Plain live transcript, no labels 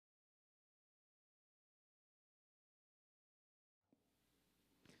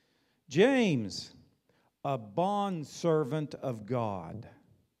James, a bondservant of God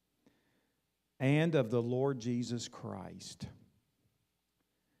and of the Lord Jesus Christ.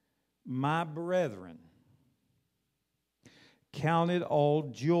 My brethren, count it all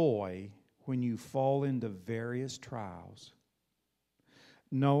joy when you fall into various trials,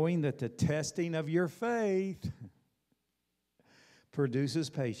 knowing that the testing of your faith produces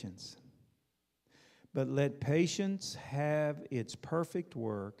patience. But let patience have its perfect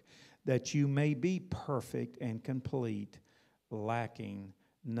work, that you may be perfect and complete, lacking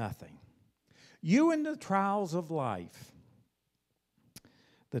nothing. You in the trials of life.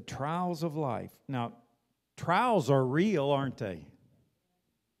 The trials of life. Now, trials are real, aren't they?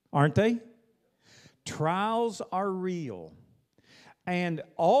 Aren't they? Trials are real. And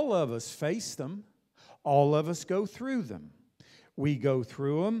all of us face them. All of us go through them. We go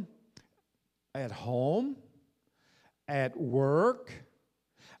through them at home, at work,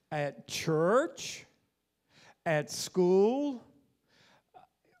 at church, at school.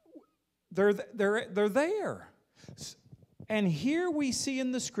 They're there. And here we see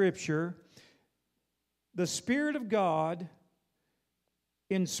in the Scripture the Spirit of God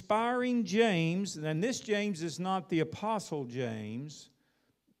inspiring James, and this James is not the Apostle James,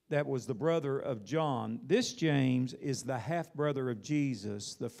 that was the brother of John. This James is the half-brother of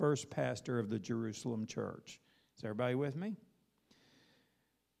Jesus, the first pastor of the Jerusalem church. Is everybody with me?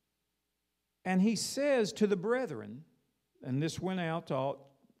 And he says to the brethren, and this went out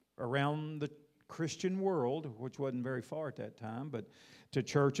around the Christian world, which wasn't very far at that time, but to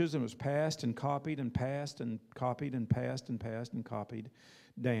churches, and was passed and copied and passed and copied and passed and passed and copied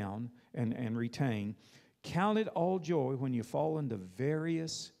down and retained. Count it all joy when you fall into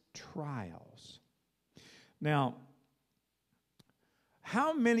various trials. Now,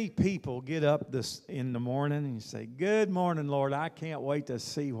 how many people get up in the morning and say, "Good morning, Lord, I can't wait to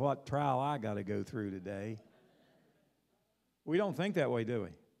see what trial I got to go through today"? We don't think that way, do we?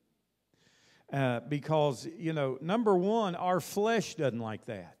 Because, number one, our flesh doesn't like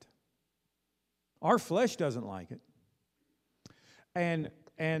that. Our flesh doesn't like it. And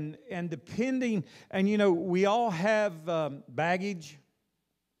depending, we all have baggage.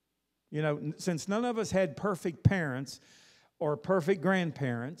 Since none of us had perfect parents or perfect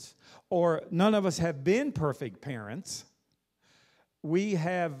grandparents, or none of us have been perfect parents, we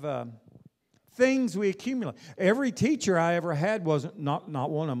have things we accumulate. Every teacher I ever had not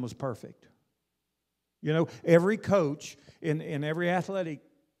one of them was perfect. Every coach in every athletic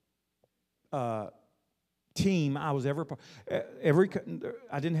team I was ever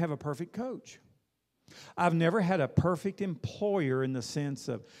I didn't have a perfect coach. I've never had a perfect employer in the sense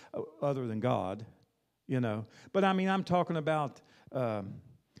of other than God, But I'm talking about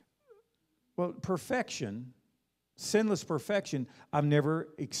perfection, sinless perfection. I've never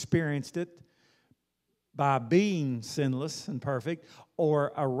experienced it by being sinless and perfect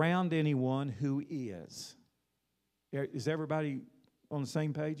or around anyone who is. Is everybody on the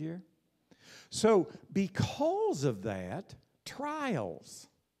same page here? So because of that, trials.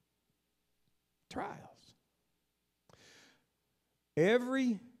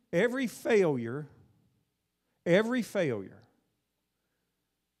 Every failure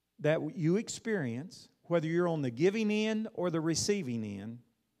that you experience, whether you're on the giving end or the receiving end,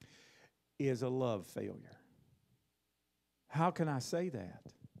 is a love failure. How can I say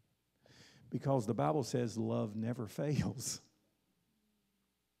that? Because the Bible says love never fails.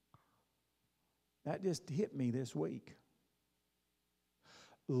 That just hit me this week.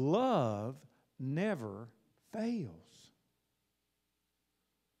 Love never fails.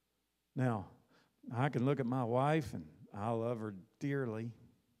 Now, I can look at my wife and I love her dearly.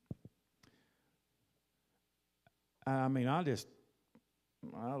 I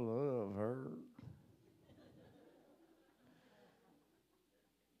love her.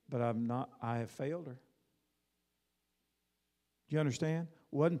 But I have failed her. Do you understand?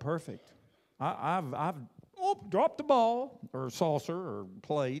 Wasn't perfect. I've dropped the ball or saucer or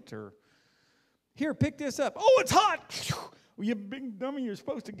plate or here, pick this up. Oh, it's hot. Well, you big dummy, you're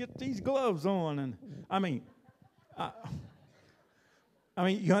supposed to get these gloves on. And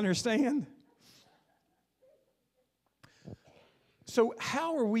you understand? So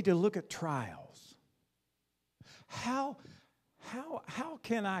how are we to look at trials? How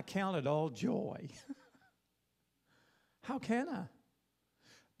can I count it all joy? How can I?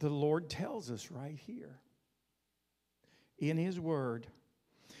 The Lord tells us right here in His Word.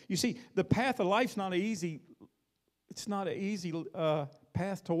 You see, the path of life's not easy. It's not an easy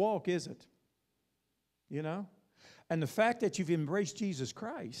path to walk, is it? And the fact that you've embraced Jesus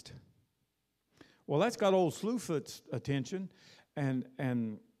Christ, well, that's got old Slewfoot's attention.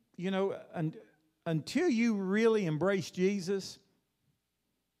 And until you really embrace Jesus,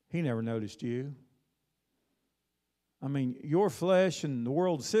 He never noticed you. I mean, your flesh and the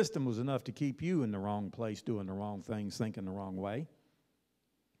world system was enough to keep you in the wrong place, doing the wrong things, thinking the wrong way.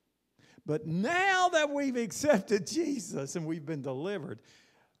 But now that we've accepted Jesus and we've been delivered,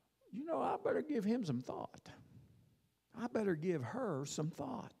 I better give him some thought. I better give her some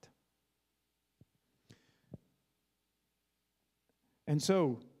thought. And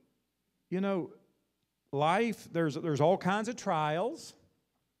so, life, there's all kinds of trials,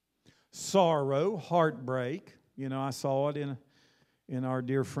 sorrow, heartbreak. I saw it in our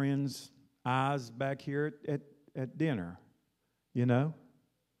dear friend's eyes back here at dinner. I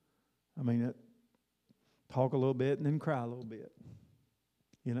mean, talk a little bit and then cry a little bit.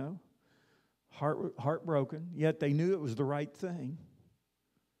 Heartbroken. Yet they knew it was the right thing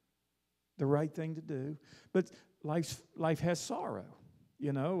to do. But life has sorrow.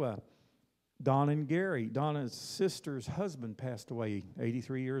 Donna and Gary, Donna's sister's husband passed away,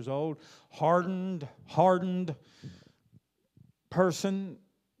 83 years old, hardened person,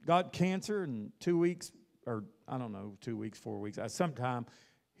 got cancer in 2 weeks, or I don't know, 2 weeks, 4 weeks. Sometime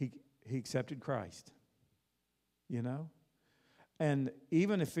he accepted Christ, And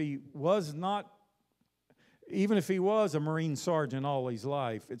even if he was a Marine sergeant all his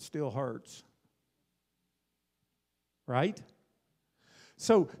life, it still hurts. Right?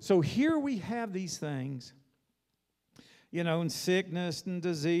 So here we have these things, and sickness and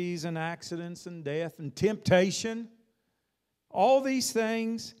disease and accidents and death and temptation, all these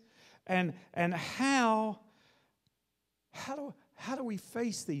things, and how do we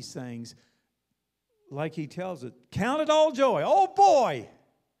face these things? Like he tells it, count it all joy. Oh boy,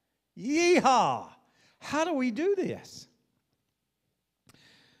 yeehaw! How do we do this?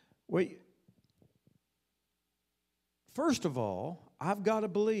 First of all, I've got to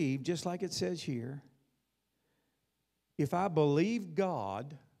believe, just like it says here, if I believe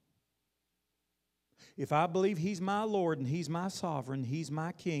God, if I believe He's my Lord and He's my sovereign, He's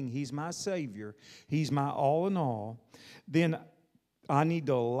my King, He's my Savior, He's my all in all, then I need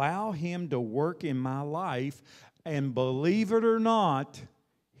to allow Him to work in my life, and believe it or not,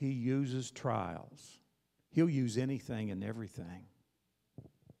 He uses trials. He'll use anything and everything.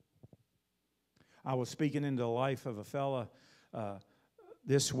 I was speaking into the life of a fella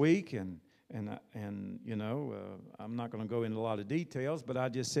this week, and I'm not going to go into a lot of details, but I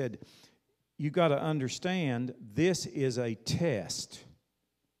just said, you got to understand this is a test,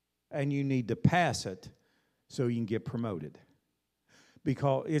 and you need to pass it so you can get promoted.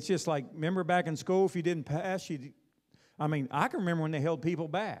 Because it's just like, remember back in school, if you didn't pass, I can remember when they held people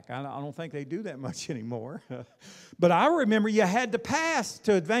back. I don't think they do that much anymore. But I remember you had to pass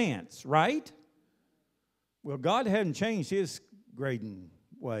to advance, right? Well, God hadn't changed His grading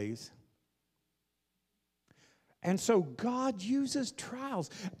ways. And so God uses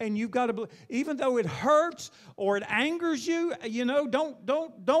trials. And you've got to believe, even though it hurts or it angers you,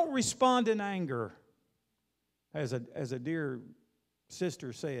 don't respond in anger. As a dear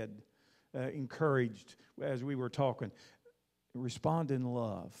sister said, encouraged as we were talking, respond in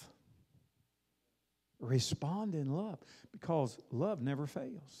love. Respond in love, because love never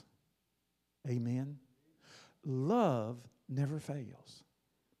fails. Amen. Love never fails.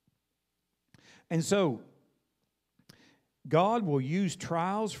 And so, God will use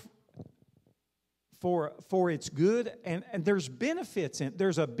trials for its good, and there's benefits in,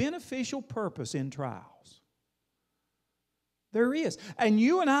 there's a beneficial purpose in trials. There is. And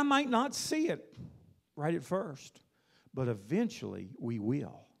you and I might not see it right at first, but eventually we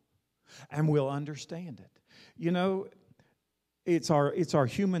will. And we'll understand it. It's our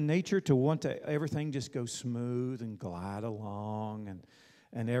human nature to want to everything just go smooth and glide along,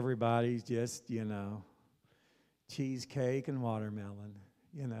 and everybody's just, cheesecake and watermelon.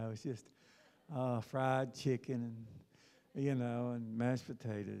 It's just fried chicken and mashed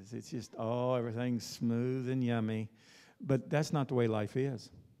potatoes. It's just, everything's smooth and yummy. But that's not the way life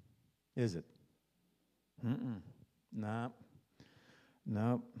is it? Nope.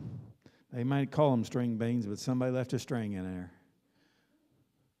 They might call them string beans, but somebody left a string in there.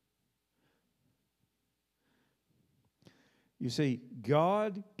 You see,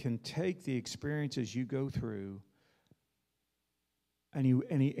 God can take the experiences you go through, and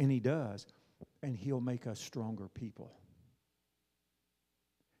He does, and He'll make us stronger people.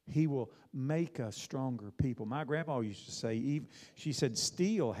 He will make us stronger people. My grandma used to say, she said,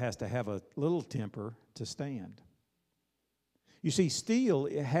 steel has to have a little temper to stand. You see, steel,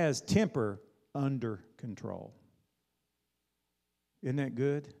 it has temper under control. Isn't that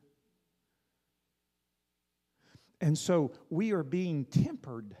good? And so we are being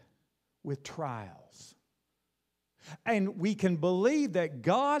tempered with trials. And we can believe that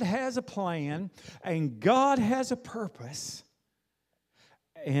God has a plan and God has a purpose,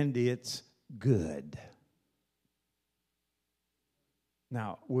 and it's good.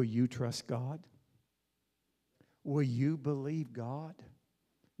 Now, will you trust God? Will you believe God?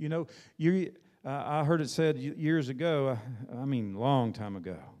 You know, I heard it said years ago, long time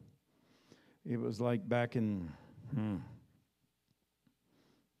ago. It was like back in,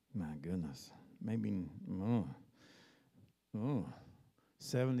 my goodness, maybe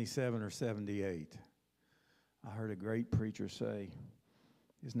 77 or 78. I heard a great preacher say,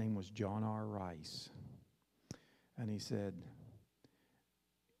 his name was John R. Rice, and he said,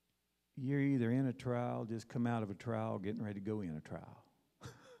 you're either in a trial, just come out of a trial, getting ready to go in a trial.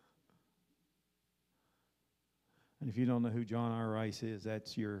 And if you don't know who John R. Rice is,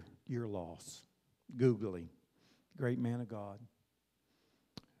 that's your loss. Google him. Great man of God.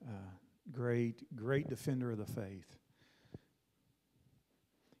 Great defender of the faith.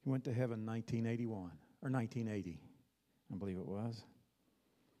 He went to heaven in 1981, or 1980, I believe it was.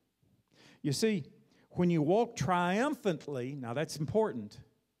 You see, when you walk triumphantly, now that's important.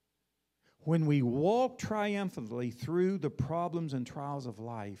 When we walk triumphantly through the problems and trials of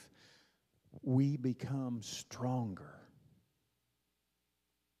life, we become stronger.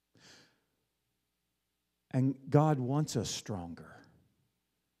 And God wants us stronger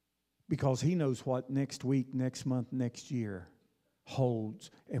because He knows what next week, next month, next year holds,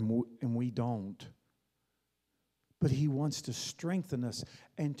 and we don't. But He wants to strengthen us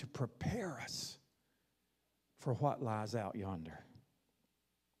and to prepare us for what lies out yonder.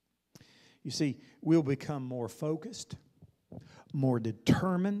 You see, we'll become more focused, more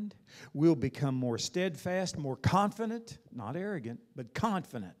determined. We'll become more steadfast, more confident, not arrogant, but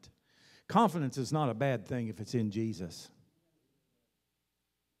confident. Confidence is not a bad thing if it's in Jesus.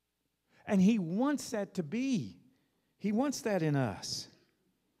 And He wants that to be. He wants that in us.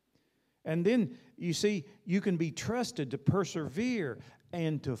 And then, you see, you can be trusted to persevere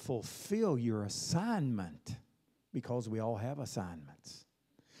and to fulfill your assignment, because we all have assignments.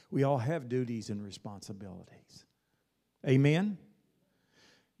 We all have duties and responsibilities. Amen?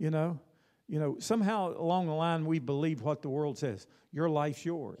 You know, somehow along the line we believe what the world says. Your life's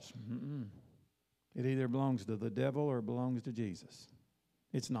yours. Mm-mm. It either belongs to the devil or it belongs to Jesus.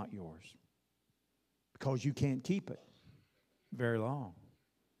 It's not yours. Because you can't keep it very long.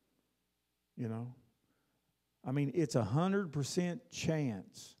 You know? I mean, it's 100%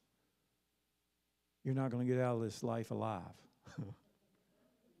 chance you're not going to get out of this life alive.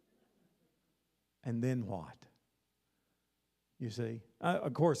 And then what? You see?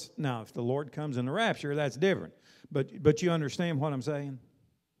 Of course, now, if the Lord comes in the rapture, that's different. But you understand what I'm saying?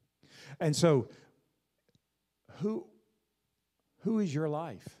 And so, who is your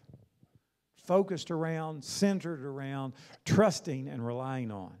life? Focused around, centered around, trusting and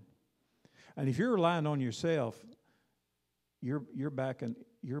relying on. And if you're relying on yourself, you're backing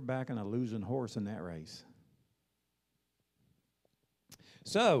a losing horse in that race.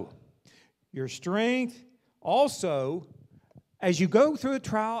 So, your strength also, as you go through a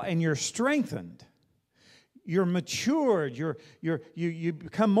trial and you're strengthened, you're matured, you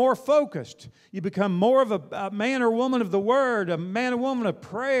become more focused, you become more of a man or woman of the Word, a man or woman of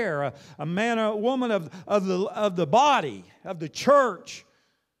prayer, a man or woman of the body, of the church,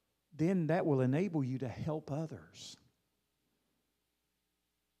 then that will enable you to help others.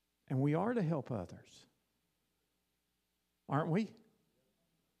 And we are to help others, aren't we?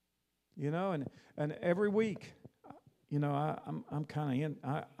 You know, and every week, you know, I'm kind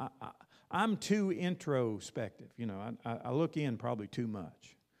of I'm too introspective. You know, I look in probably too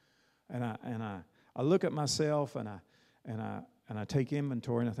much, and I look at myself and I take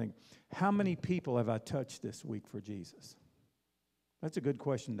inventory and I think, how many people have I touched this week for Jesus? That's a good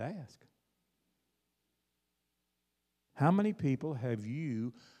question to ask. How many people have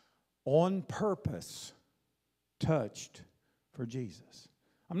you, on purpose, touched for Jesus?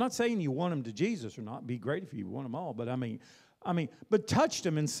 I'm not saying you want them to Jesus or not. It'd be great if you want them all, but I mean, but touched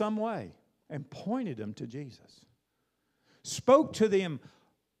them in some way and pointed them to Jesus. Spoke to them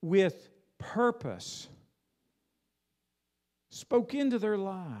with purpose. Spoke into their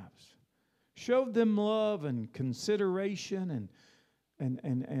lives. Showed them love and consideration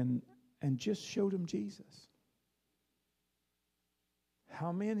and just showed them Jesus.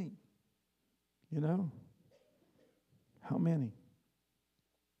 How many? You know? How many?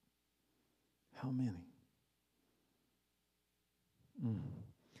 How many?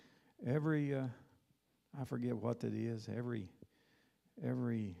 Every, I forget what that is, every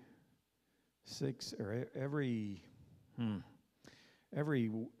 6 or every,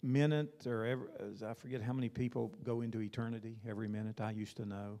 every minute or I forget how many people go into eternity every minute. I used to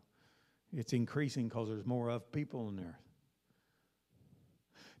know. It's increasing because there's more of people in there.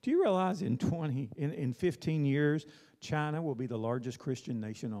 Do you realize in 15 years, China will be the largest Christian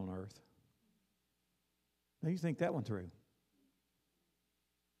nation on earth? Now you think that one through.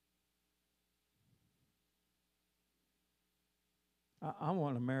 I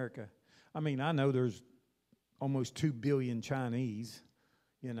want America. I mean, I know there's almost 2 billion Chinese,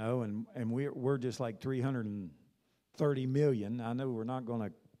 you know, and we're just like 330 million. I know we're not going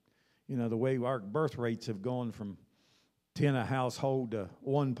to, you know, the way our birth rates have gone from 10 a household to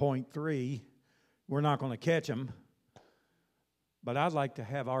 1.3, we're not going to catch them. But I'd like to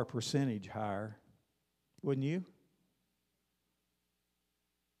have our percentage higher. Wouldn't you?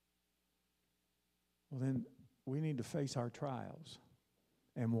 Well, then we need to face our trials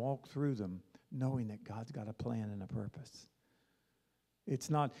and walk through them knowing that God's got a plan and a purpose. It's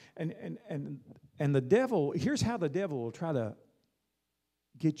not, and the devil, here's how the devil will try to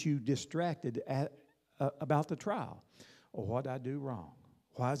get you distracted about the trial. Oh, what did I do wrong?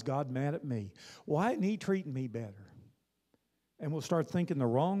 Why is God mad at me? Why isn't He treating me better? And we'll start thinking the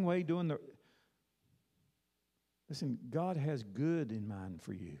wrong way, Listen, God has good in mind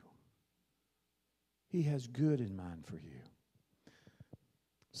for you. He has good in mind for you.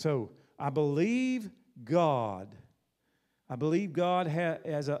 So, I believe God. I believe God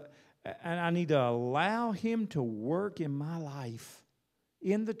has and I need to allow Him to work in my life,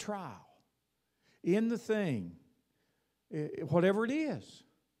 in the trial, in the thing, whatever it is.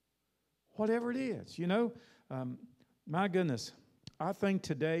 Whatever it is, you know. My goodness, I think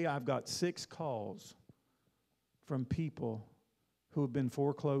today I've got 6 calls from people who have been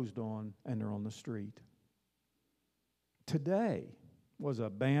foreclosed on and they're on the street. Today was a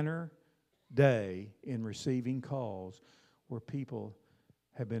banner day in receiving calls where people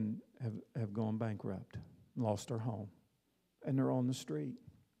have gone bankrupt, lost their home, and they're on the street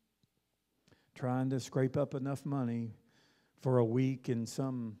trying to scrape up enough money for a week in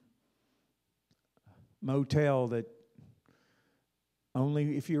some motel that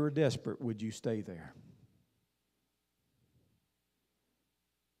only if you were desperate would you stay there.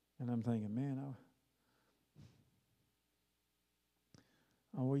 And I'm thinking, man,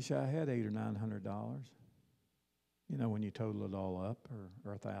 I wish I had $800 or $900. You know, when you total it all up,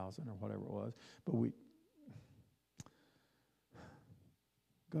 or $1,000 or whatever it was. But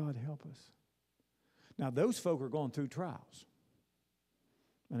God help us. Now, those folk are going through trials.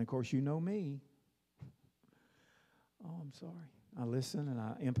 And of course, you know me. Oh, I'm sorry. I listen and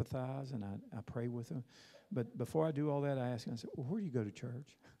I empathize and I pray with them. But before I do all that, I ask them, I say, well, where do you go to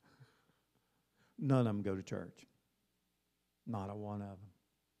church? None of them go to church. Not a one of them.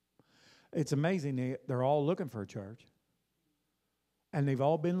 It's amazing. They're all looking for a church. And they've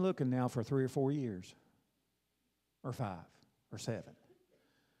all been looking now for 3 or 4 years. Or 5 or 7.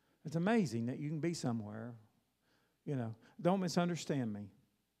 It's amazing that you can be somewhere. You know, don't misunderstand me.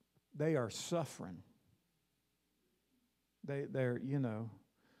 They are suffering. They're, you know,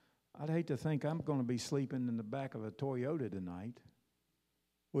 I'd hate to think I'm going to be sleeping in the back of a Toyota tonight.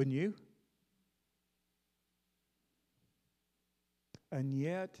 Wouldn't you? And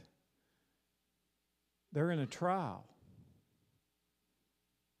yet, they're in a trial.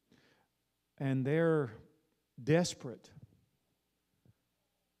 And they're desperate.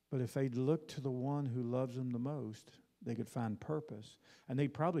 But if they'd look to the one who loves them the most, they could find purpose. And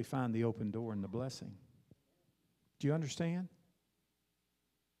they'd probably find the open door and the blessing. Do you understand?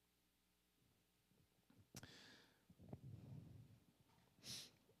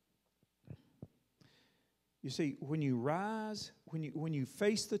 You see, when you rise, when you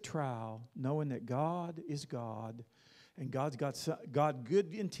face the trial, knowing that God is God, and God's got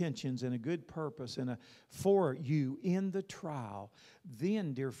good intentions and a good purpose for you in the trial,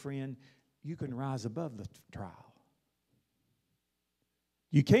 then, dear friend, you can rise above the trial.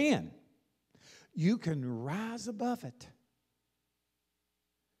 You can. You can rise above it.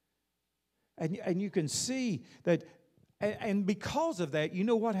 And you can see that, and because of that, you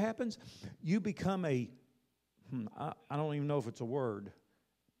know what happens? You become I don't even know if it's a word,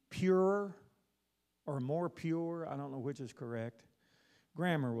 purer or more pure. I don't know which is correct.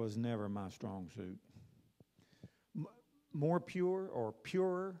 Grammar was never my strong suit. More pure or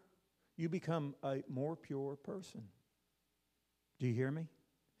purer, you become a more pure person. Do you hear me?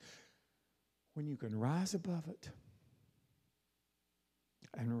 When you can rise above it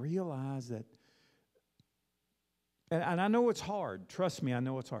and realize that, and I know it's hard. Trust me, I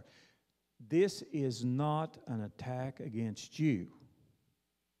know it's hard. This is not an attack against you.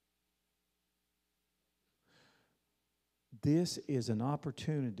 This is an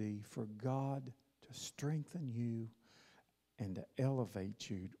opportunity for God to strengthen you and to elevate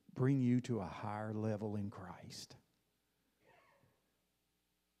you, bring you to a higher level in Christ.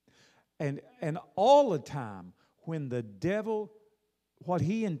 And all the time, when the devil, what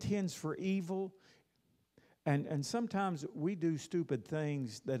he intends for evil, and sometimes we do stupid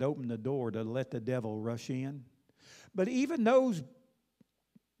things that open the door to let the devil rush in. But even those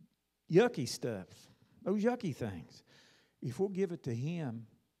yucky stuff, those yucky things, if we'll give it to him,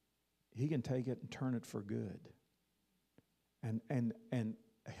 he can take it and turn it for good. And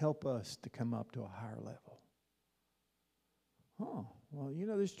help us to come up to a higher level. Oh,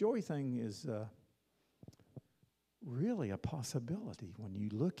 well, this joy thing is really a possibility when you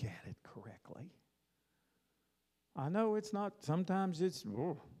look at it correctly. I know it's not, sometimes it's,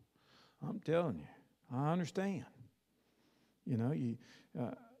 I'm telling you, I understand.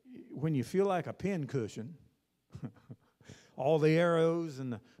 When you feel like a pincushion, all the arrows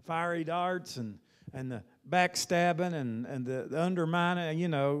and the fiery darts and the backstabbing and the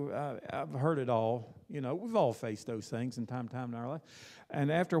undermining, I've heard it all. We've all faced those things in time in our life.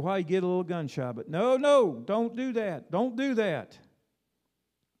 And after a while, you get a little gun shy. But no, don't do that. Don't do that.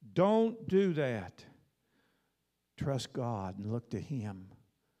 Don't do that. Trust God and look to Him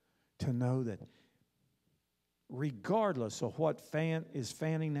to know that regardless of what is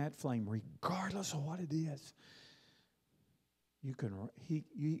fanning that flame, regardless of what it is, you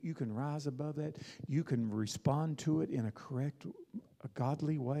can rise above that. You can respond to it in a correct, a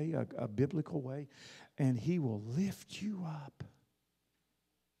godly way, a biblical way, and He will lift you up.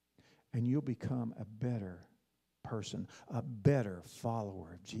 And you'll become a better person, a better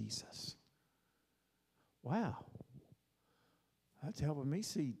follower of Jesus. Wow. That's helping me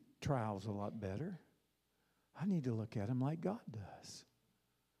see trials a lot better. I need to look at them like God does.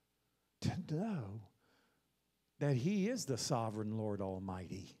 To know that He is the sovereign Lord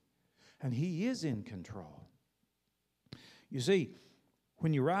Almighty, and He is in control. You see,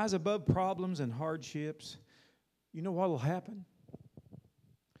 when you rise above problems and hardships, you know what will happen?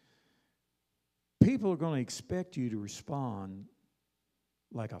 People are going to expect you to respond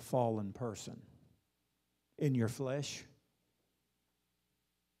like a fallen person in your flesh.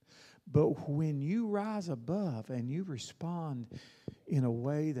 But when you rise above and you respond in a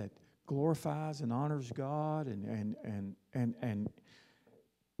way that glorifies and honors God, and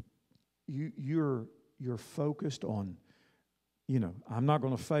you're focused on, I'm not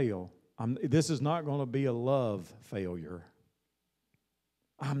going to fail. This is not going to be a love failure.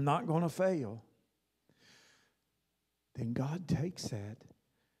 I'm not going to fail. Then God takes that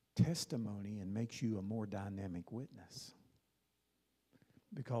testimony and makes you a more dynamic witness.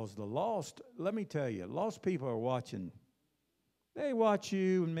 Because the lost, let me tell you, lost people are watching. They watch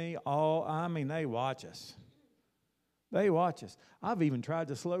you and me they watch us. They watch us. I've even tried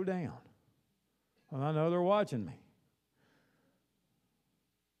to slow down. Well, I know they're watching me.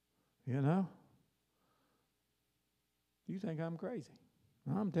 You think I'm crazy.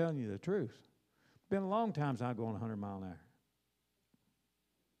 I'm telling you the truth. Been a long time since I've gone 100 miles an hour.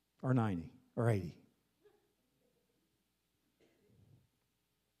 Or 90, or 80.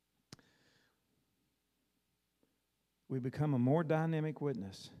 We become a more dynamic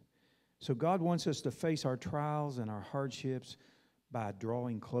witness. So God wants us to face our trials and our hardships by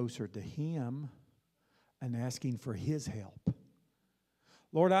drawing closer to Him and asking for His help.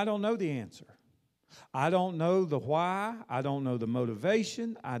 Lord, I don't know the answer. I don't know the why. I don't know the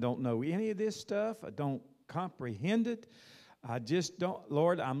motivation. I don't know any of this stuff. I don't comprehend it. I just don't.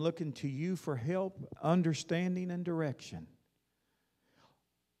 Lord, I'm looking to You for help, understanding, and direction.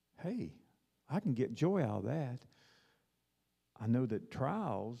 Hey, I can get joy out of that. I know that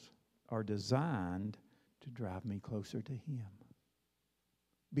trials are designed to drive me closer to Him.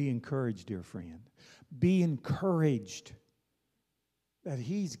 Be encouraged, dear friend. Be encouraged that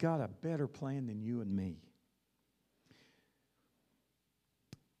He's got a better plan than you and me.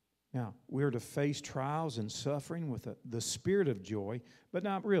 Now, we're to face trials and suffering with the spirit of joy, but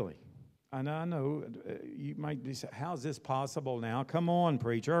not really. I know you might be saying, how's this possible now? Come on,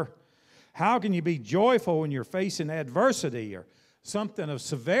 preacher. How can you be joyful when you're facing adversity or something of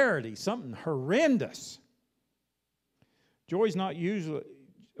severity, something horrendous? Joy is not usually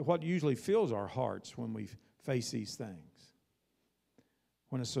what usually fills our hearts when we face these things.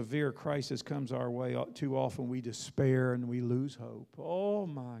 When a severe crisis comes our way, too often we despair and we lose hope. Oh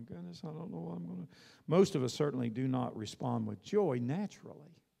my goodness, I don't know what I'm going to. Most of us certainly do not respond with joy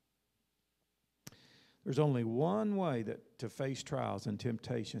naturally. There's only one way to face trials and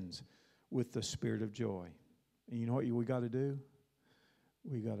temptations with the spirit of joy. And you know what we got to do?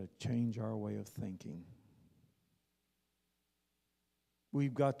 We got to change our way of thinking.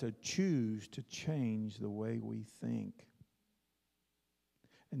 We've got to choose to change the way we think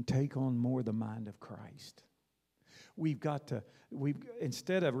and take on more the mind of Christ.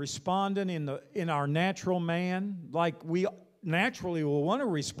 Instead of responding in our natural man, like we naturally will want to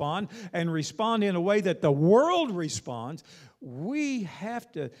respond and respond in a way that the world responds, we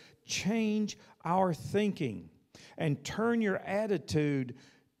have to change our thinking and turn your attitude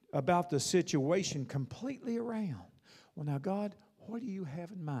about the situation completely around. Well, now, God, what do you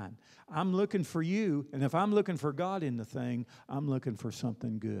have in mind? I'm looking for you, and if I'm looking for God in the thing, I'm looking for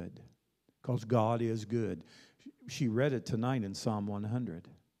something good, because God is good. She read it tonight in Psalm 100.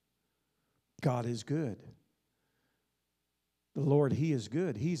 God is good. The Lord, He is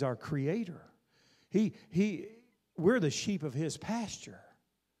good. He's our Creator. We're the sheep of His pasture,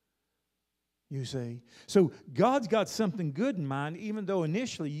 you see. So God's got something good in mind, even though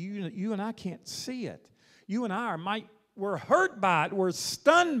initially you and I can't see it. You and I we're hurt by it. We're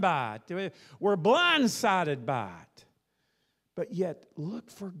stunned by it. We're blindsided by it. But yet, look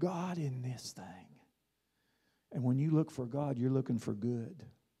for God in this thing. And when you look for God, you're looking for good.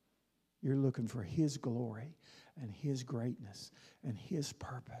 You're looking for His glory and His greatness and His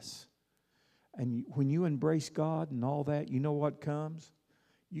purpose. And when you embrace God and all that, you know what comes?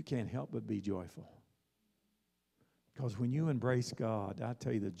 You can't help but be joyful. Because when you embrace God, I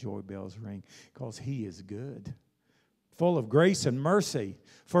tell you, the joy bells ring, because He is good, full of grace and mercy,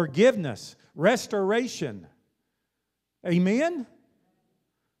 forgiveness, restoration. Amen?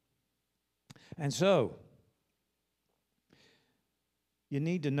 And so, you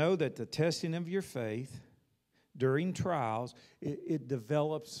need to know that the testing of your faith during trials, it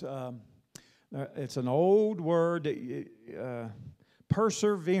develops, it's an old word,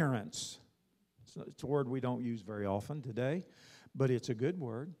 perseverance. It's a word we don't use very often today, but it's a good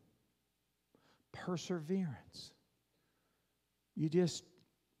word. Perseverance. You just,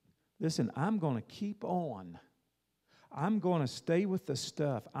 listen, I'm going to keep on. I'm going to stay with the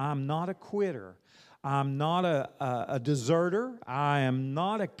stuff. I'm not a quitter. I'm not a deserter. I am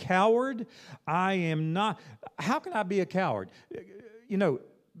not a coward. I am not. How can I be a coward? You know,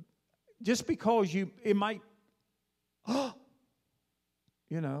 just because it might,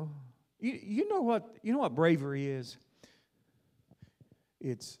 you know what bravery is?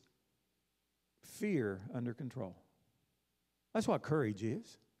 It's fear under control. That's what courage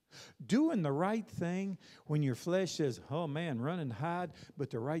is. Doing the right thing when your flesh says, oh man, run and hide, but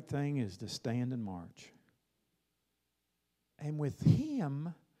the right thing is to stand and march. And with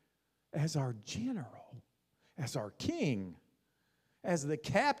Him as our general, as our king, as the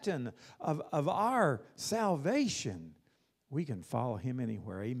captain of our salvation, we can follow Him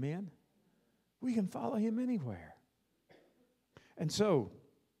anywhere. Amen? We can follow Him anywhere. And so,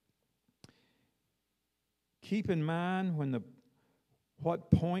 keep in mind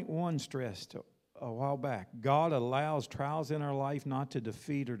what point one stressed a while back. God allows trials in our life not to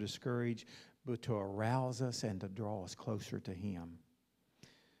defeat or discourage, but to arouse us and to draw us closer to Him.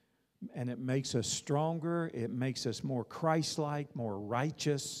 And it makes us stronger. It makes us more Christ-like, more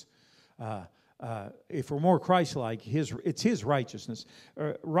righteous. If we're more Christ-like, it's His righteousness.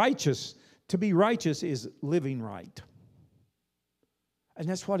 To be righteous is living right. And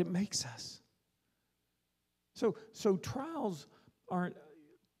that's what it makes us. So trials aren't,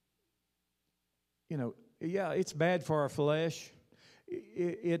 it's bad for our flesh.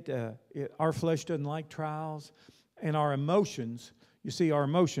 Our flesh doesn't like trials. And our emotions, you see, our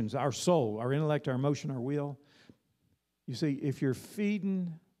emotions, our soul, our intellect, our emotion, our will. You see, if you're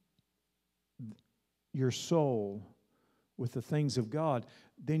feeding your soul with the things of God,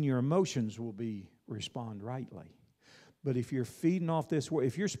 then your emotions will respond rightly. But if you're feeding off this,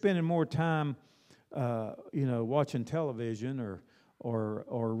 if you're spending more time watching television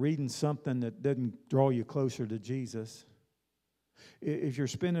or reading something that doesn't draw you closer to Jesus, if you're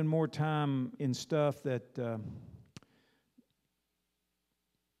spending more time in stuff that,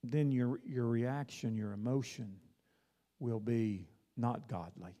 then your reaction, your emotion will be not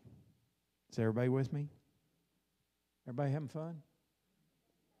godly. Is everybody with me? Everybody having fun?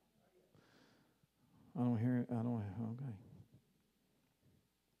 I don't hear it. Okay.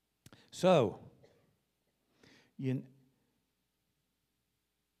 So,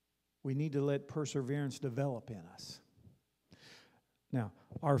 we need to let perseverance develop in us. Now,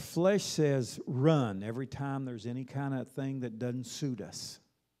 our flesh says run every time there's any kind of thing that doesn't suit us.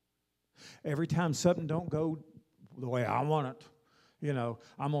 Every time something don't go the way I want it.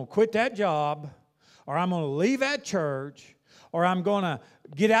 I'm going to quit that job, or I'm going to leave that church, or I'm going to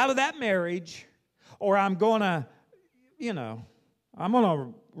get out of that marriage, or I'm going to, I'm going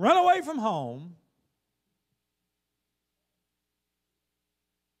to run away from home.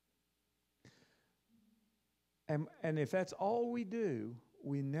 And if that's all we do,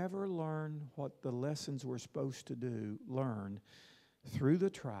 we never learn what the lessons we're supposed to learn through the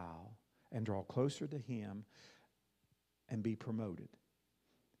trial and draw closer to Him and be promoted.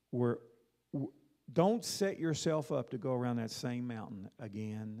 Don't set yourself up to go around that same mountain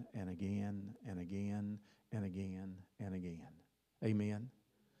again and again and again and again and again. Amen.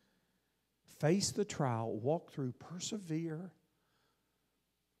 Face the trial, walk through, persevere,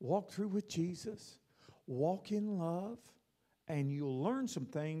 walk through with Jesus, walk in love, and you'll learn some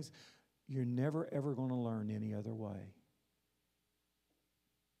things you're never, ever going to learn any other way.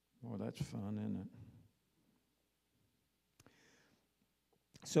 Well, that's fun, isn't it?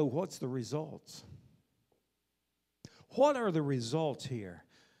 So what's the results? What are the results here?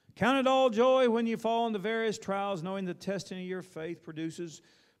 Count it all joy when you fall into various trials, knowing the testing of your faith produces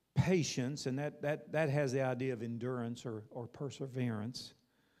patience, and that has the idea of endurance or perseverance.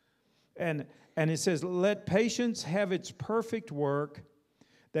 And it says, let patience have its perfect work,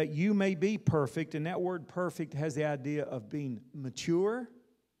 that you may be perfect. And that word perfect has the idea of being mature,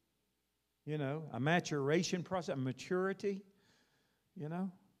 a maturation process, a maturity,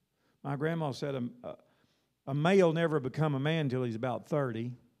 My grandma said a male never become a man until he's about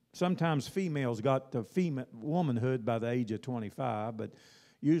 30. Sometimes females got to womanhood by the age of 25, but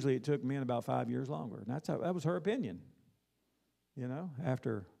usually it took men about 5 years longer. And that was her opinion,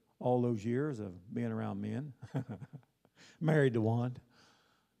 after all those years of being around men, married to one,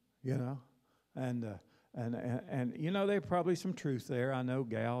 and there's probably some truth there. I know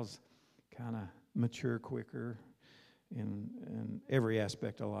gals kind of mature quicker in every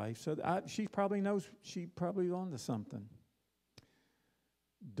aspect of life. So she probably knows, she probably on to something.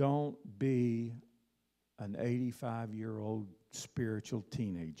 Don't be an 85-year-old spiritual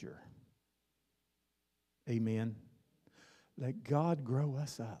teenager. Amen. Let God grow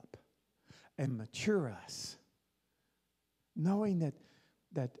us up and mature us, knowing that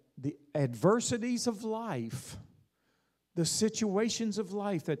the adversities of life, the situations of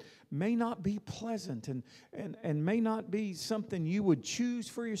life that may not be pleasant and may not be something you would choose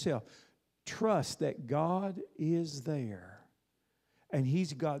for yourself, trust that God is there and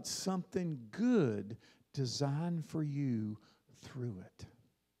He's got something good designed for you through it.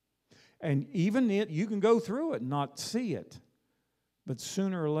 And even you can go through it and not see it, but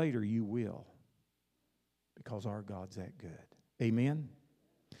sooner or later you will, because our God's that good. Amen?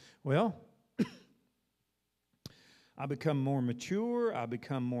 Well, I become more mature. I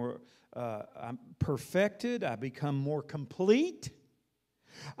become more I'm perfected. I become more complete.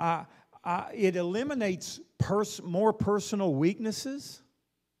 It eliminates more personal weaknesses.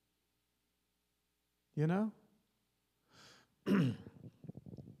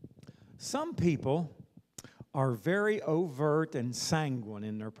 Some people are very overt and sanguine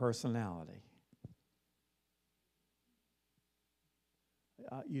in their personality.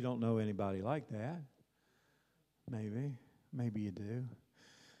 You don't know anybody like that. Maybe you do.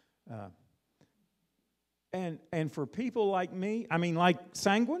 And for people like me, like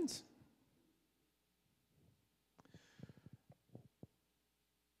sanguines,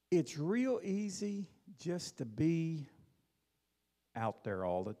 it's real easy just to be out there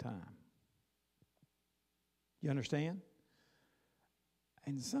all the time. You understand?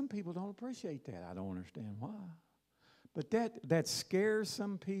 And some people don't appreciate that. I don't understand why. But that scares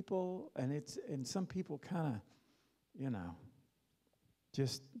some people, and some people kind of,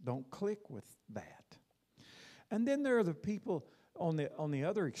 just don't click with that. And then there are the people on the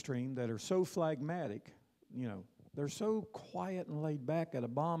other extreme that are so phlegmatic, they're so quiet and laid back that a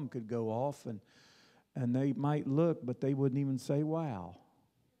bomb could go off and they might look, but they wouldn't even say wow.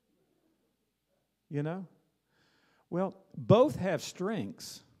 Well, both have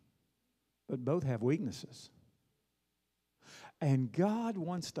strengths, but both have weaknesses. And God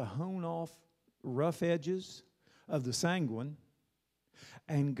wants to hone off rough edges of the sanguine,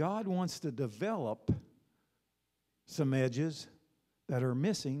 and God wants to develop some edges that are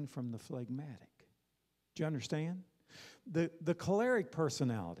missing from the phlegmatic. Do you understand? The choleric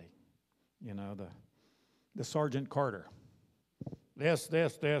personality, the Sergeant Carter. This,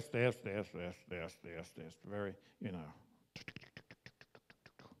 very,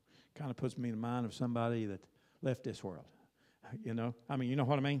 kind of puts me in the mind of somebody that left this world. You know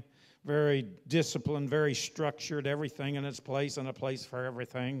what I mean? Very disciplined, very structured, everything in its place and a place for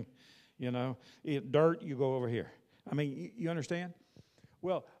everything. Dirt, you go over here. You understand?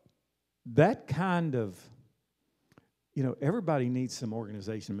 Well, that kind of, everybody needs some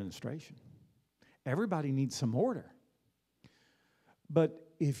organization administration. Everybody needs some order. But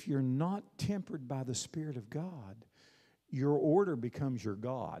if you're not tempered by the Spirit of God, your order becomes your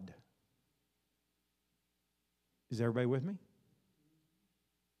God. Is everybody with me?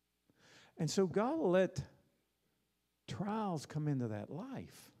 And so God will let trials come into that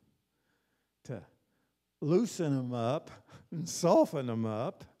life to loosen them up and soften them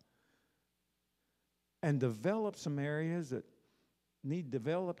up and develop some areas that need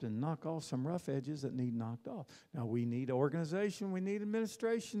developed and knock off some rough edges that need knocked off. Now, we need organization, we need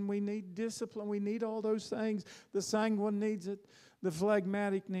administration, we need discipline, we need all those things. The sanguine needs it, the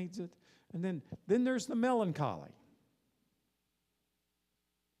phlegmatic needs it. And then there's the melancholy.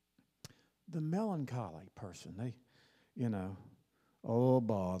 The melancholy person, they, oh,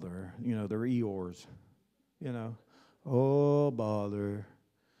 bother. They're Eeyores, oh, bother.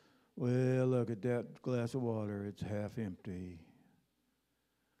 Well, look at that glass of water, it's half empty.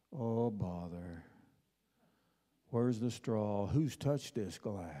 Oh, bother. Where's the straw? Who's touched this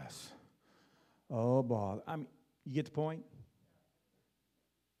glass? Oh, bother. You get the point?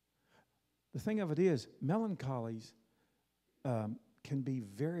 The thing of it is, melancholies can be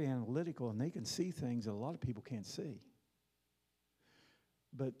very analytical, and they can see things that a lot of people can't see.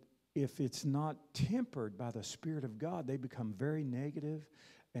 But if it's not tempered by the Spirit of God, they become very negative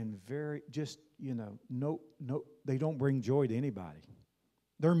and very they don't bring joy to anybody.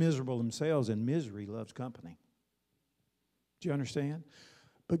 They're miserable themselves, and misery loves company. Do you understand?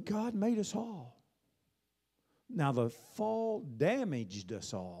 But God made us all. Now, the fall damaged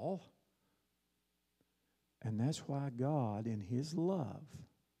us all, and that's why God, in His love,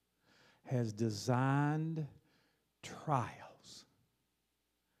 has designed trials,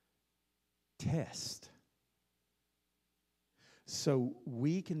 tests, so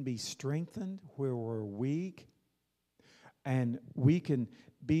we can be strengthened where we're weak, and we can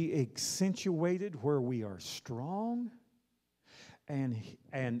be accentuated where we are strong.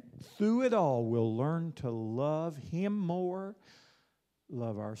 And through it all, we'll learn to love Him more,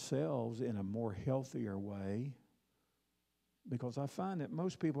 love ourselves in a more healthier way. Because I find that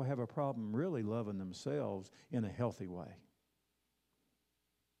most people have a problem really loving themselves in a healthy way.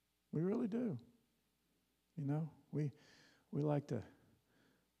 We really do. We like to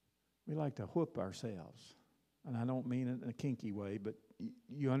whoop ourselves. And I don't mean it in a kinky way, but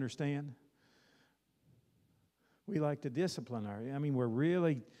you understand? We like to discipline we're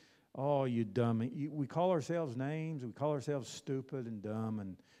really, oh, you dummy. We call ourselves names. We call ourselves stupid and dumb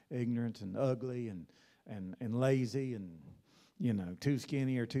and ignorant and ugly and lazy and, too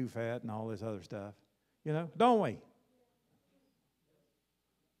skinny or too fat and all this other stuff. Don't we?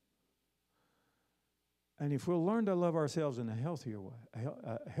 And if we'll learn to love ourselves in a healthy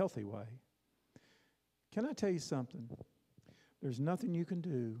way, can I tell you something? There's nothing you can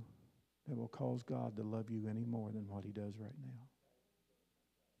do that will cause God to love you any more than what He does right now.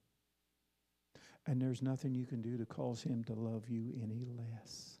 And there's nothing you can do to cause Him to love you any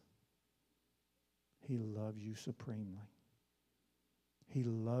less. He loves you supremely. He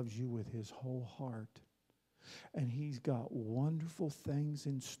loves you with His whole heart. And He's got wonderful things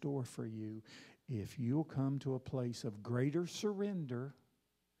in store for you if you'll come to a place of greater surrender,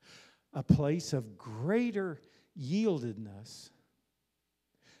 a place of greater yieldedness.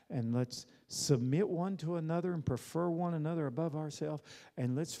 And let's submit one to another and prefer one another above ourselves.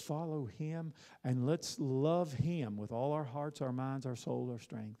 And let's follow Him. And let's love Him with all our hearts, our minds, our souls, our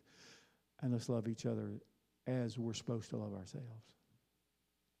strength. And let's love each other as we're supposed to love ourselves.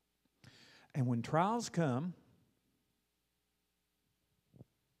 And when trials come,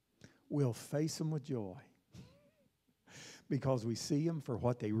 we'll face them with joy. Because we see them for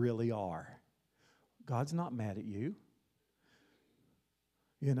what they really are. God's not mad at you.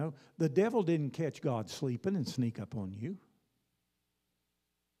 The devil didn't catch God sleeping and sneak up on you.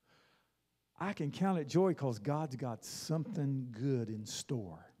 I can count it joy because God's got something good in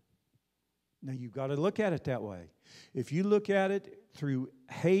store. Now, you've got to look at it that way. If you look at it through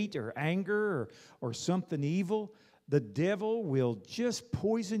hate or anger or something evil, the devil will just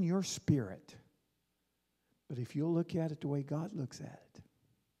poison your spirit. But if you'll look at it the way God looks at it,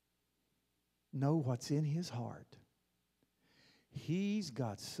 know what's in His heart. He's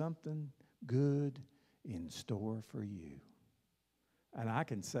got something good in store for you. And I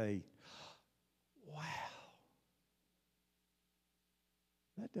can say, wow,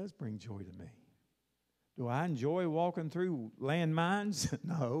 that does bring joy to me. Do I enjoy walking through landmines?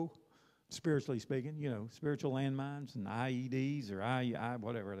 No. Spiritually speaking, spiritual landmines and IEDs or I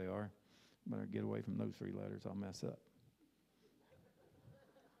whatever they are. Better get away from those 3 letters. I'll mess up.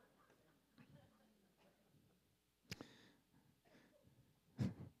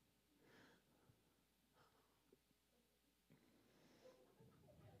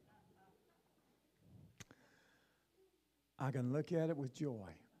 I can look at it with joy.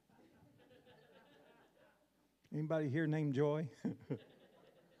 Anybody here named Joy?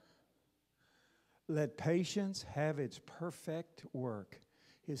 Let patience have its perfect work,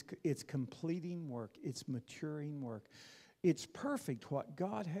 its completing work, its maturing work. It's perfect what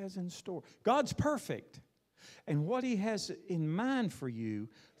God has in store. God's perfect. And what He has in mind for you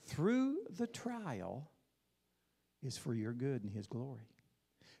through the trial is for your good and His glory.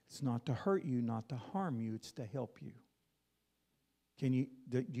 It's not to hurt you, not to harm you. It's to help you.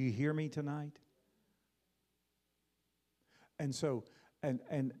 Do you hear me tonight? And so, and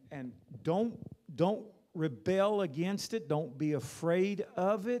don't rebel against it. Don't be afraid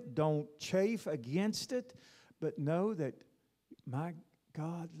of it. Don't chafe against it. But know that my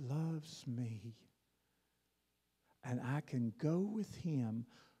God loves me. And I can go with Him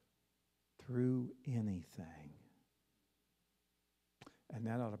through anything. And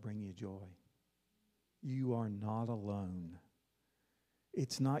that ought to bring you joy. You are not alone.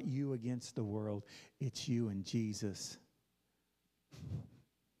 It's not you against the world. It's you and Jesus.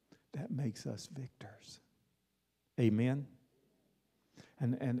 That makes us victors. Amen?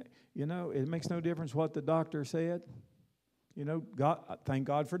 And you know, it makes no difference what the doctor said. You know, thank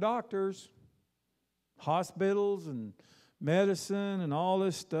God for doctors. Hospitals and medicine and all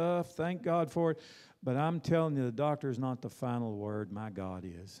this stuff. Thank God for it. But I'm telling you, the doctor is not the final word. My God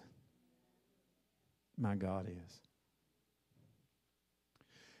is. My God is.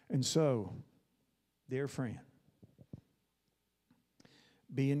 And so, dear friend,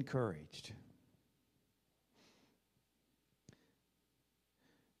 be encouraged.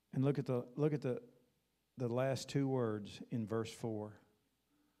 And look at the last two words in verse 4.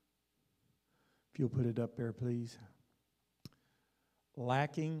 If you'll put it up there, please.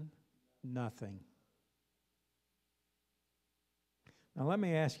 Lacking nothing. Now let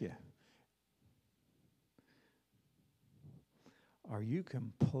me ask you, are you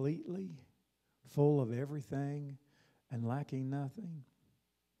completely full of everything and lacking nothing?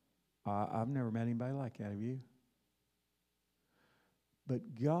 I've never met anybody like that, have you?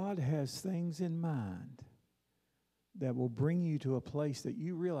 But God has things in mind that will bring you to a place that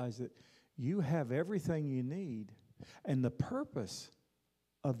you realize that you have everything you need. And the purpose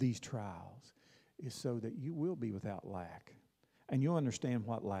of these trials is so that you will be without lack. And you'll understand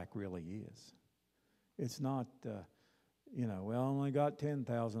what lack really is. It's not, well, I only got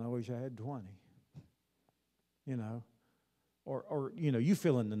 10,000. I wish I had 20. Or you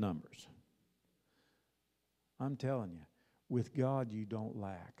fill in the numbers. I'm telling you, with God you don't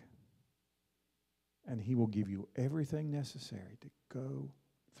lack. And He will give you everything necessary to go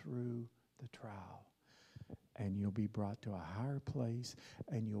through the trial. And you'll be brought to a higher place,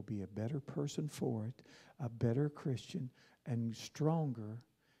 and you'll be a better person for it, a better Christian, and stronger,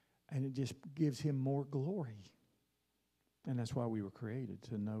 and it just gives Him more glory. And that's why we were created,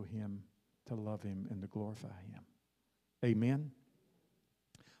 to know Him, to love Him, and to glorify Him. Amen?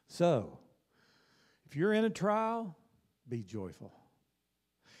 So, if you're in a trial, be joyful.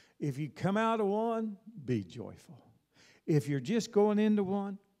 If you come out of one, be joyful. If you're just going into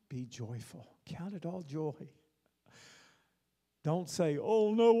one, be joyful. Count it all joy. Don't say,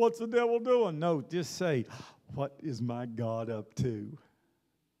 oh no, what's the devil doing? No, just say, what is my God up to?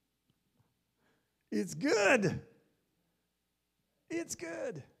 It's good. It's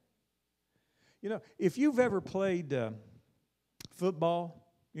good. If you've ever played football,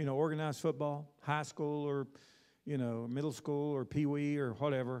 organized football, high school or, middle school or pee-wee or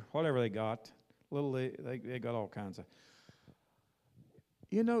whatever they got, they got all kinds of.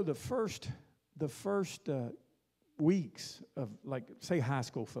 The first weeks of, like, say, high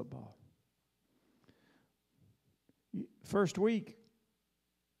school football. First week,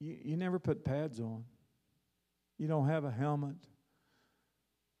 you never put pads on. You don't have a helmet.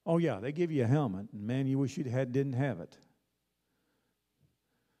 Oh, yeah, they give you a helmet. And, man, you wish you didn't have it.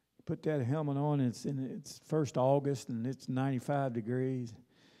 Put that helmet on, it's 1st August, and it's 95 degrees.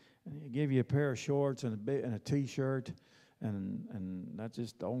 And they give you a pair of shorts and a T-shirt, and that's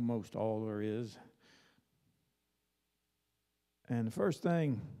just almost all there is. And the first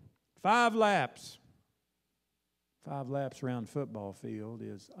thing, 5 laps. 5 laps around the football field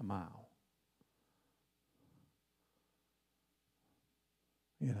is a mile.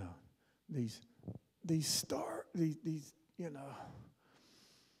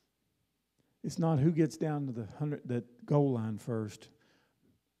 It's not who gets down to the goal line first.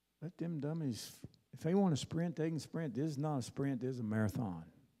 Let them dummies, if they want to sprint, they can sprint. This is not a sprint, this is a marathon.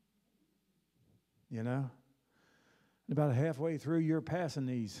 And about halfway through, you're passing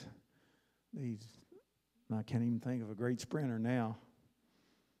these, I can't even think of a great sprinter now.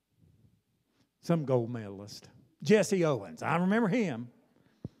 Some gold medalist. Jesse Owens, I remember him.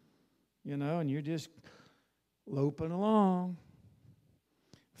 And you're just loping along.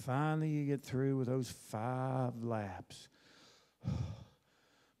 Finally, you get through with those 5 laps.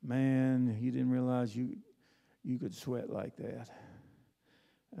 Man, you didn't realize you could sweat like that.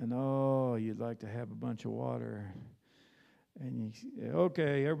 And oh, you'd like to have a bunch of water. And you say,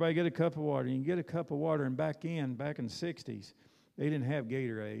 okay, everybody get a cup of water. And you get a cup of water, and back in the 60s, they didn't have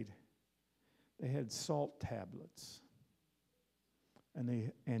Gatorade. They had salt tablets.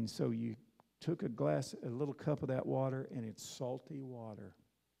 And so you took a little cup of that water, and it's salty water.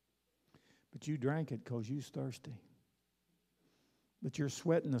 But you drank it because you was thirsty. But you're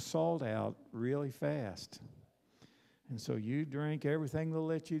sweating the salt out really fast. And so you drink everything they'll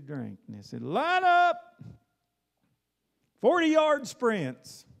let you drink. And they said, line up! 40-yard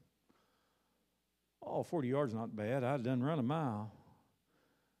sprints. Oh, 40 yards not bad. I'd done run a mile.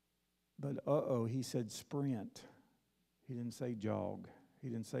 But he said sprint. He didn't say jog. He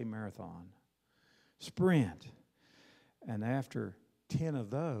didn't say marathon. Sprint. And after 10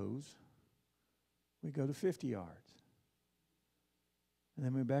 of those, we go to 50 yards. And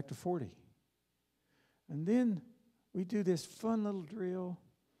then we're back to 40. And then we do this fun little drill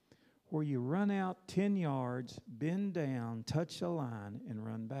where you run out 10 yards, bend down, touch the line, and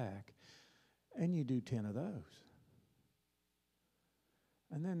run back. And you do 10 of those.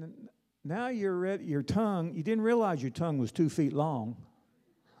 And then now you're ready. Your tongue, you didn't realize your tongue was 2 feet long.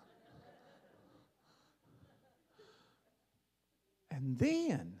 And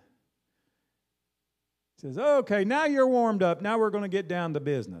then it says, okay, now you're warmed up. Now we're going to get down to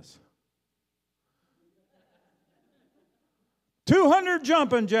business. 200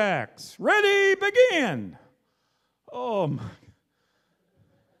 jumping jacks. Ready, begin. Oh, my.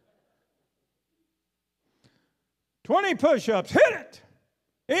 20 push-ups. Hit it.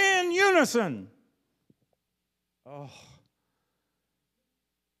 In unison. Oh.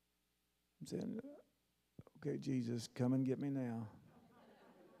 I'm saying, okay, Jesus, come and get me now.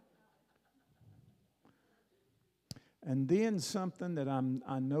 And then something that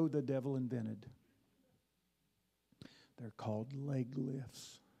I know the devil invented. They're called leg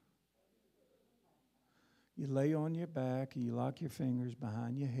lifts. You lay on your back, and you lock your fingers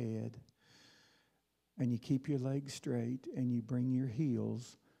behind your head, and you keep your legs straight, and you bring your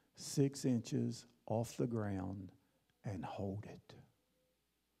heels 6 inches off the ground and hold it.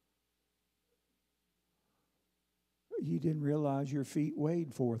 You didn't realize your feet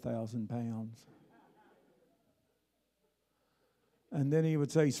weighed 4,000 pounds. And then he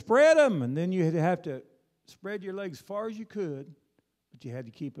would say, spread them. And then you'd have to spread your legs as far as you could, but you had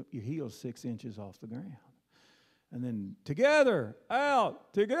to keep your heels 6 inches off the ground. And then together,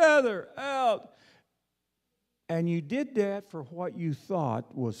 out, together, out. And you did that for what you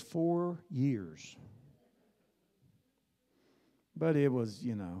thought was 4 years. But it was,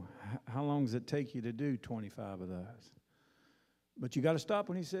 how long does it take you to do 25 of those? But you got to stop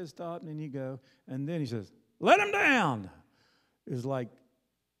when he says stop, and then you go. And then he says, let him down. It was like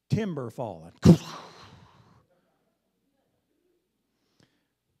timber falling.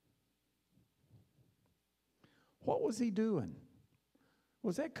 What was he doing?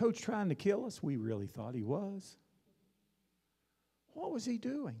 Was that coach trying to kill us? We really thought he was. What was he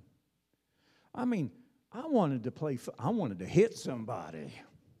doing? I mean, I wanted to hit somebody.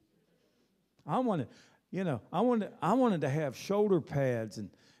 I wanted to have shoulder pads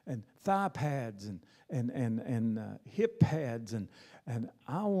and thigh pads and hip pads and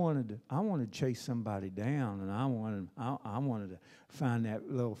I wanted to chase somebody down, and I wanted to find that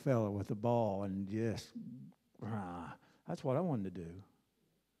little fella with the ball and just that's what I wanted to do.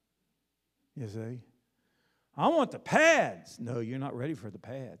 You see? I want the pads. No, you're not ready for the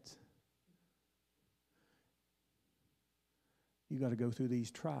pads. You got to go through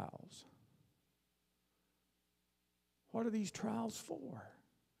these trials. What are these trials for?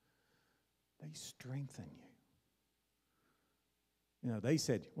 They strengthen you. They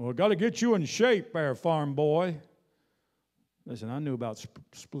said, well, got to get you in shape there, farm boy. Listen, I knew about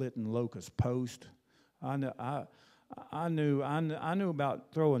splitting locust post. I knew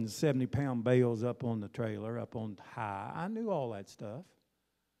about throwing 70-pound bales up on the trailer, up on high. I knew all that stuff.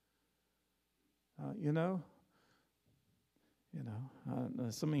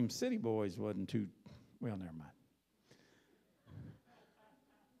 Some of them city boys wasn't too, well, never mind.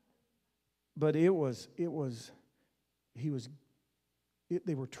 But they were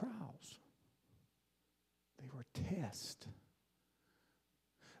trials. They were tests.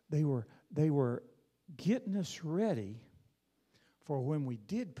 They were getting us ready for when we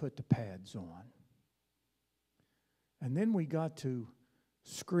did put the pads on. And then we got to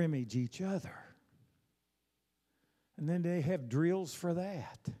scrimmage each other. And then they have drills for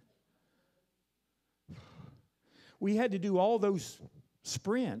that. we had to do all those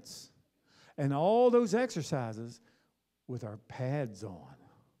sprints and all those exercises with our pads on.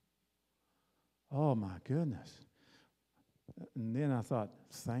 Oh, my goodness. And then I thought,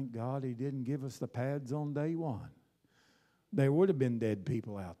 thank God he didn't give us the pads on day one. There would have been dead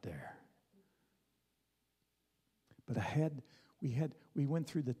people out there. But we went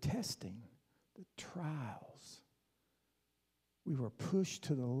through the testing, the trials. We were pushed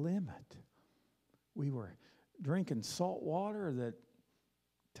to the limit. We were drinking salt water that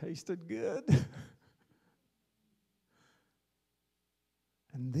tasted good.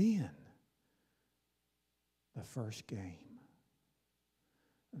 And then the first game.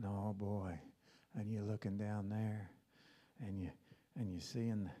 And oh boy, and you're looking down there and you're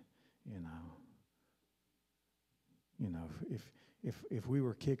seeing, if we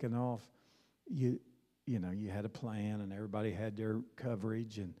were kicking off, you had a plan and everybody had their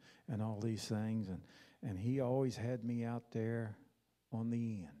coverage and all these things, and he always had me out there on the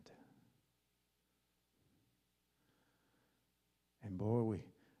end. And boy, we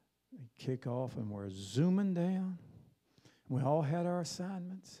kick off and we're zooming down. We all had our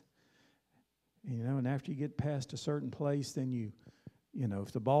assignments. And after you get past a certain place, then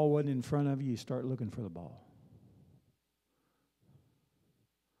if the ball wasn't in front of you, you start looking for the ball.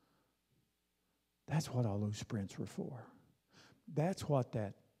 That's what all those sprints were for. That's what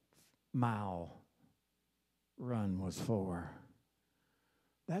that mile run was for.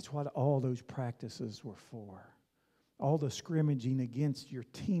 That's what all those practices were for. All the scrimmaging against your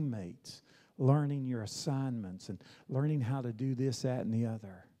teammates, learning your assignments and learning how to do this, that, and the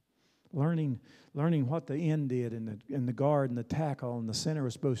other. Learning what the end did and the guard and the tackle and the center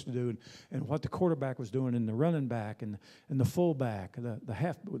was supposed to do and what the quarterback was doing and the running back and the fullback, the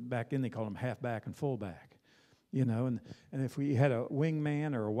half, back then they called them halfback and fullback. And if we had a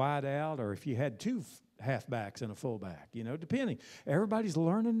wingman or a wide out or if you had two halfbacks and a fullback, depending. Everybody's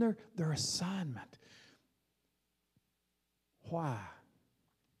learning their assignment. Why?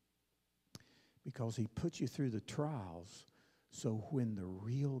 Because he put you through the trials so when the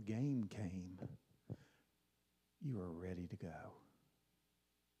real game came, you were ready to go.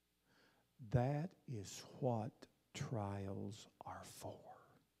 That is what trials are for.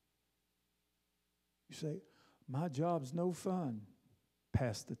 You say, my job's no fun.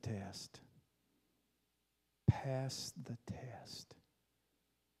 Pass the test. Pass the test.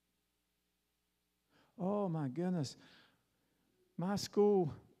 Oh, my goodness. My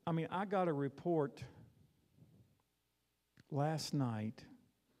school, I got a report last night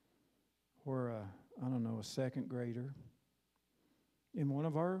where, a second grader in one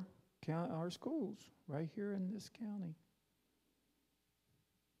of our schools right here in this county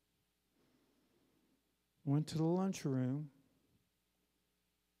went to the lunchroom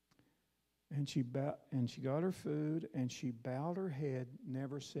and she got her food and she bowed her head,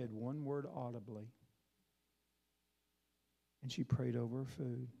 never said one word audibly. And she prayed over her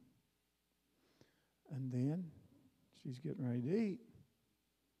food. And then she's getting ready to eat.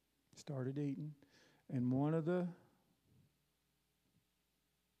 Started eating. And one of the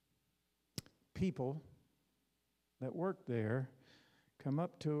people that worked there come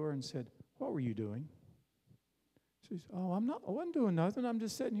up to her and said, what were you doing? She said, I wasn't doing nothing. I'm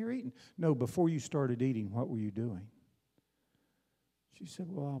just sitting here eating. No, before you started eating, what were you doing? She said,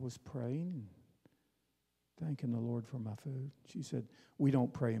 well, I was praying and thanking the Lord for my food. She said, we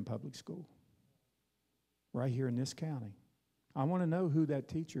don't pray in public school. Right here in this county. I want to know who that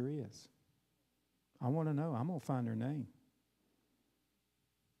teacher is. I want to know. I'm going to find her name.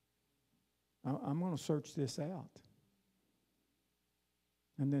 I'm going to search this out.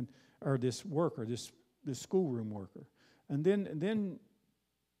 And then, or this worker, this schoolroom worker. And then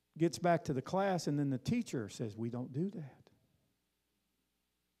gets back to the class, and then the teacher says, we don't do that.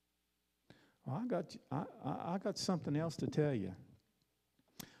 Well, I got something else to tell you.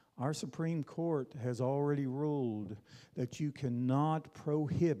 Our Supreme Court has already ruled that you cannot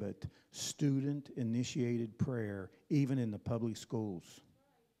prohibit student-initiated prayer, even in the public schools.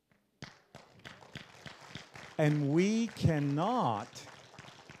 And we cannot.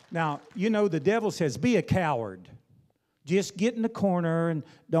 Now, the devil says, be a coward. Just get in the corner and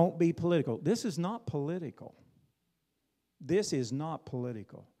don't be political. This is not political. This is not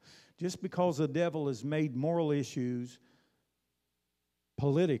political. Just because the devil has made moral issues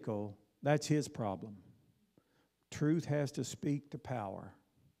political, that's his problem. Truth has to speak to power.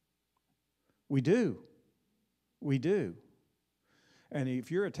 We do. We do. And if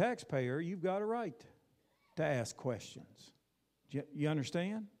you're a taxpayer, you've got a right to ask questions. You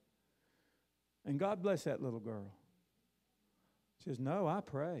understand? And God bless that little girl. She says, no, I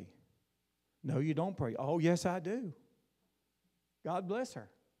pray. No, you don't pray. Oh, yes, I do. God bless her.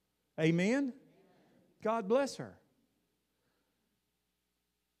 Amen? God bless her.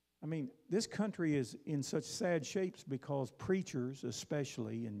 I mean, this country is in such sad shapes because preachers,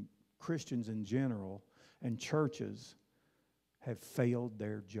 especially, and Christians in general, and churches have failed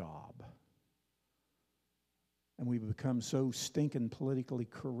their job. And we've become so stinking politically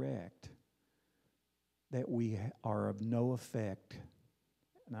correct that we are of no effect.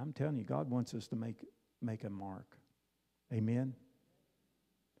 And I'm telling you, God wants us to make a mark. Amen?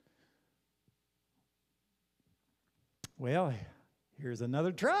 Well, here's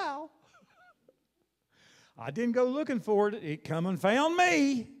another trial. I didn't go looking for it. It come and found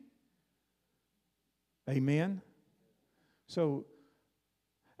me. Amen? So,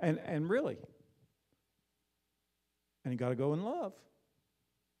 and really, and you got to go in love.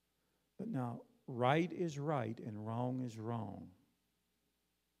 But now, right is right and wrong is wrong.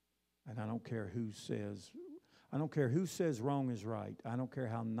 And I don't care who says wrong is right. I don't care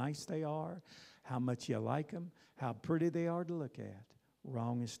how nice they are, how much you like them, how pretty they are to look at.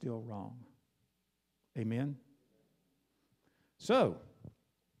 Wrong is still wrong. Amen? So,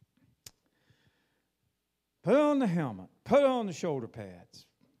 put on the helmet. Put on the shoulder pads.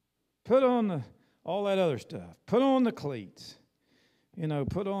 Put on all that other stuff. Put on the cleats. You know,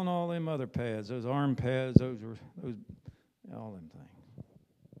 put on all them other pads, those arm pads, those all them things.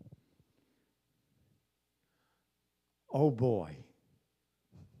 Oh boy.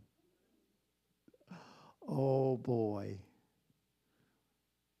 Oh boy.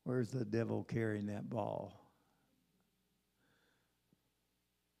 Where's the devil carrying that ball?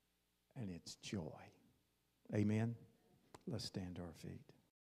 And it's joy. Amen. Let's stand to our feet.